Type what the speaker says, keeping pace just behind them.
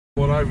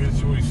What I do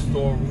is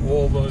restore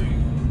all the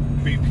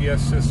BPS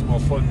system or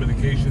flood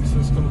mitigation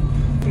system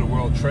for the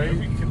World Trade.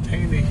 Every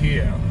container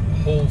here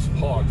holds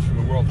parts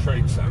from the World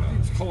Trade Center.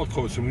 It's color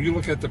coded, so when you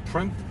look at the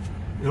print,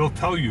 it'll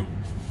tell you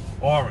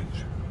orange.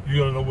 You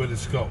gotta know where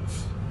this goes.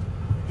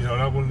 You know,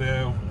 that one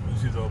there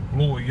is either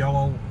blue or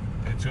yellow.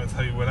 It's gonna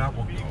tell you where that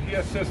will go.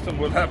 BPS system,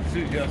 what happens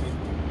is you have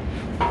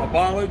a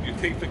bollard, you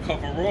take the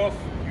cover off,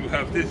 you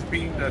have this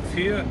beam that's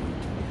here.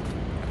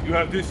 You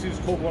have this is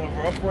called one of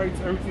our uprights.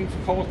 Everything's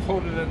color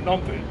coded and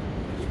numbered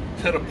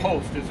to the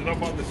post. There's a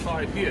number on the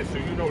side here, so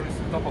you know this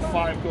is number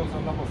 5 goes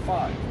on number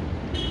 5.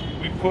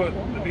 We put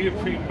the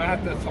neoprene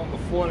mat that's on the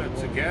floor.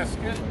 That's a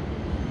gasket.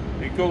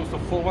 It goes the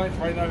full length.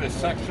 Right now it's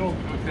sectional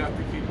because we have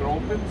to keep it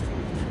open.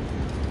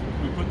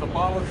 We put the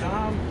bollard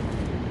down.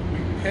 We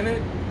pin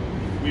it.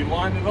 We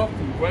line it up.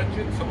 We wedge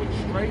it so it's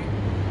straight.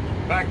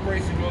 Back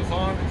bracing goes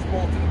on. It's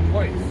bolted in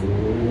place.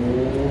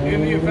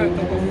 In the event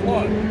of a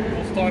flood,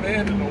 we'll start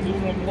adding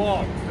aluminum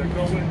logs that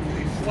go into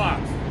these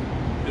slots.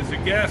 There's a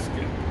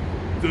gasket.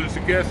 There's a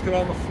gasket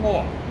on the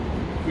floor.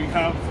 We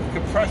have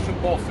compression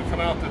bolts that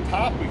come out the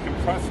top. We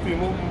compress the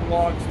aluminum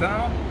logs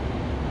down,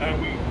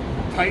 and we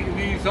tighten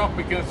these up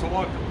against the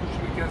log to push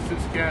it against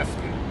this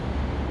gasket.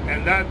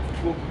 And that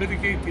will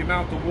mitigate the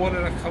amount of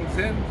water that comes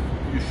in.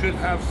 You should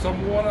have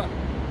some water,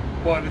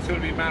 but it's going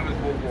to be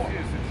manageable water.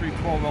 Here's the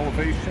 312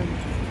 elevation.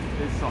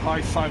 It's the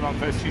high side on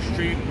Vesey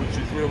Street, which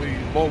is really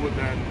lower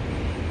than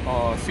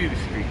Cedar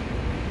Street.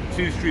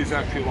 Cedar Street is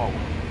actually lower.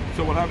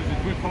 So what happens is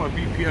we put our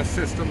BPS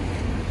system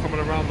coming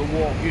around the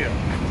wall here.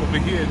 Over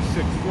here it's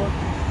 6 foot.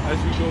 As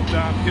we go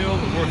downhill,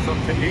 it works up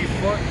to 8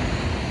 foot.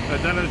 And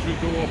then as we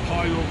go up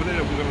high over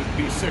there, we're going to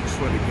be 6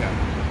 foot again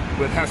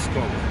with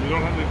HESCO. We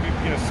don't have the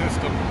BPS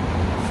system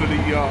for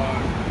the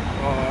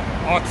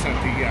art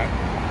center yet,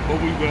 but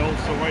we will.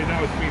 So right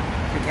now it's being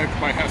protected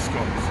by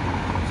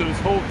HESCOs. So this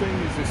whole thing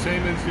is the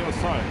same as the other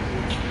side.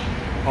 It's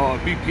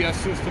BPS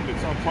system,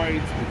 it's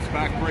upright, it's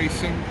back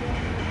bracing,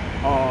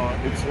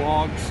 it's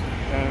logs,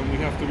 and we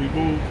have to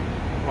remove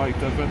like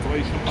the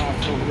ventilation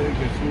box over there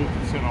gets moved,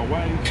 it's in our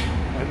way.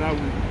 And now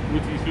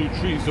with these new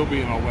trees, they'll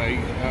be in our way.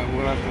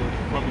 We'll have to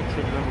probably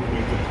trim them when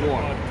we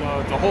deploy.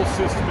 But the whole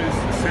system is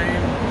the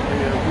same.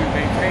 We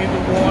maintain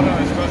the water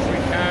as best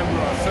we can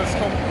with our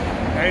system.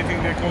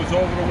 Anything that goes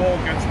over the wall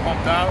gets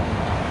pumped out.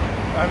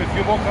 And if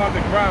you look on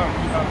the ground,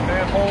 you have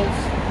manholes.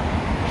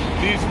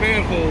 These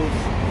manholes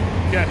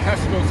get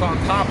HESCOs on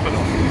top of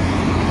them.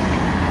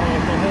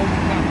 The whole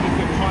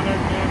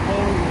Connex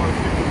manhole, we want to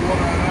keep the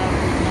water out of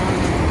it.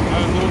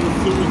 And all the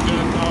sewage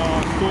and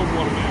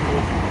stormwater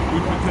manholes, we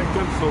protect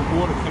them so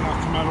water cannot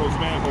come out of those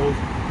manholes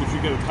if you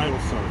get a tidal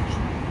surge.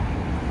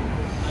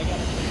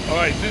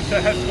 Alright, this is a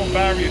HESCO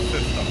barrier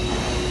system.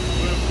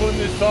 We're putting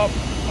this up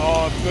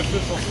because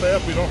this will stay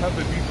up. We don't have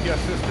the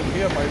BPS system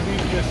here. By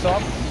leaving this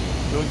up,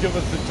 it'll give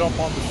us the jump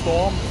on the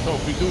storm. So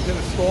if we do hit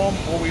a storm,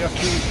 all we have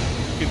to do is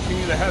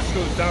continue the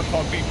HESCOs down to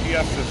our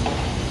BPS system.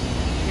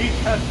 Each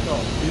HESCO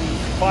is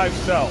 5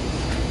 cells.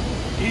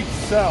 Each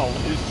cell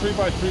is 3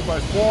 by 3 by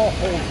 4,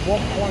 holds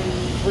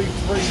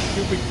 1.33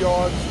 cubic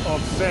yards of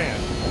sand,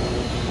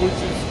 which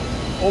is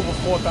over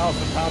 4,000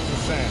 pounds of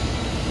sand.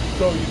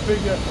 So you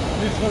figure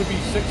this is going to be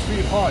 6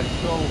 feet high.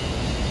 So,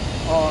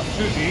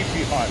 excuse me, 8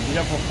 feet high. We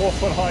have a 4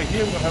 foot high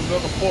here. We're going to have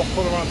another 4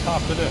 footer on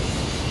top of this.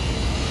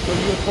 So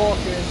you're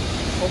talking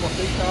almost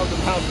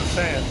 8,000 pounds of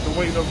sand, the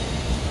weight of,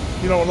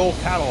 you know, an old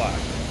Cadillac.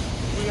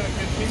 We're going to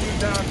continue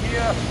down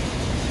here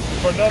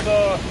for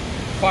another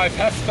 5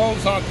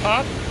 HESCOs on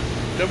top.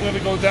 Then we're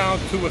going to go down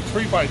to a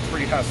 3 by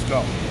 3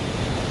 HESCO,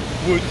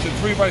 which a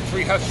 3 by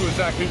 3 HESCO is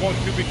actually 1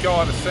 cubic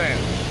yard of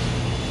sand.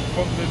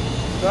 From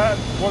that,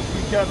 once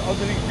we get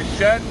underneath the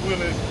shed, we're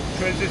going to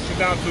transition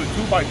down to a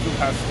 2 by 2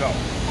 HESCO.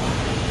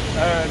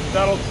 And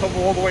that'll cover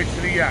all the way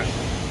to the end.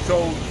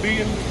 So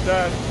being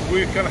that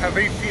we're going to have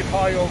 8 feet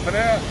high over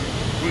there,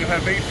 we're going to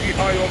have 8 feet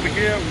high over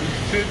here, we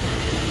should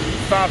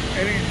stop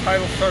any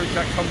tidal surge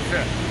that comes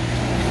in.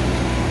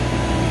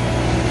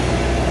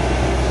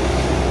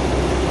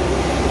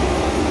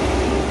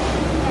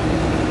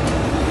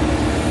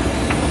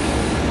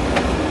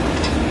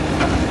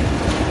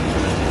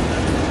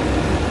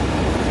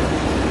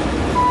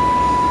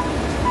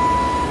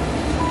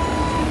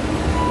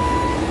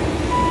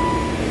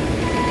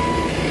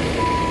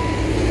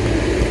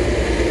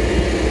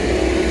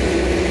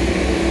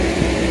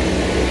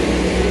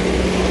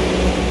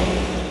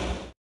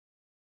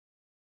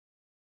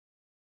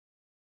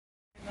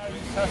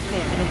 These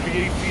HESCOs are going to be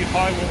 8 feet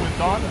high when we're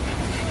done,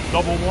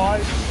 double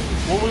wide.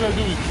 What we're going to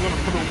do is we're going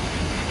to put a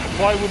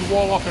plywood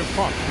wall up in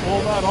front.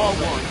 All that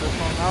artwork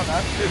that's on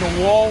that inner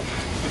wall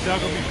is now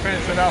going to be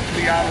transferred out to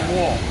the outer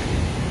wall.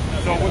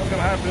 So what's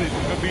going to happen is it's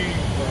going to be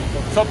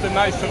something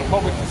nice for the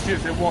public to see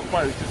as they walk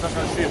by. They're just not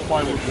going to see a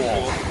plywood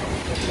wall.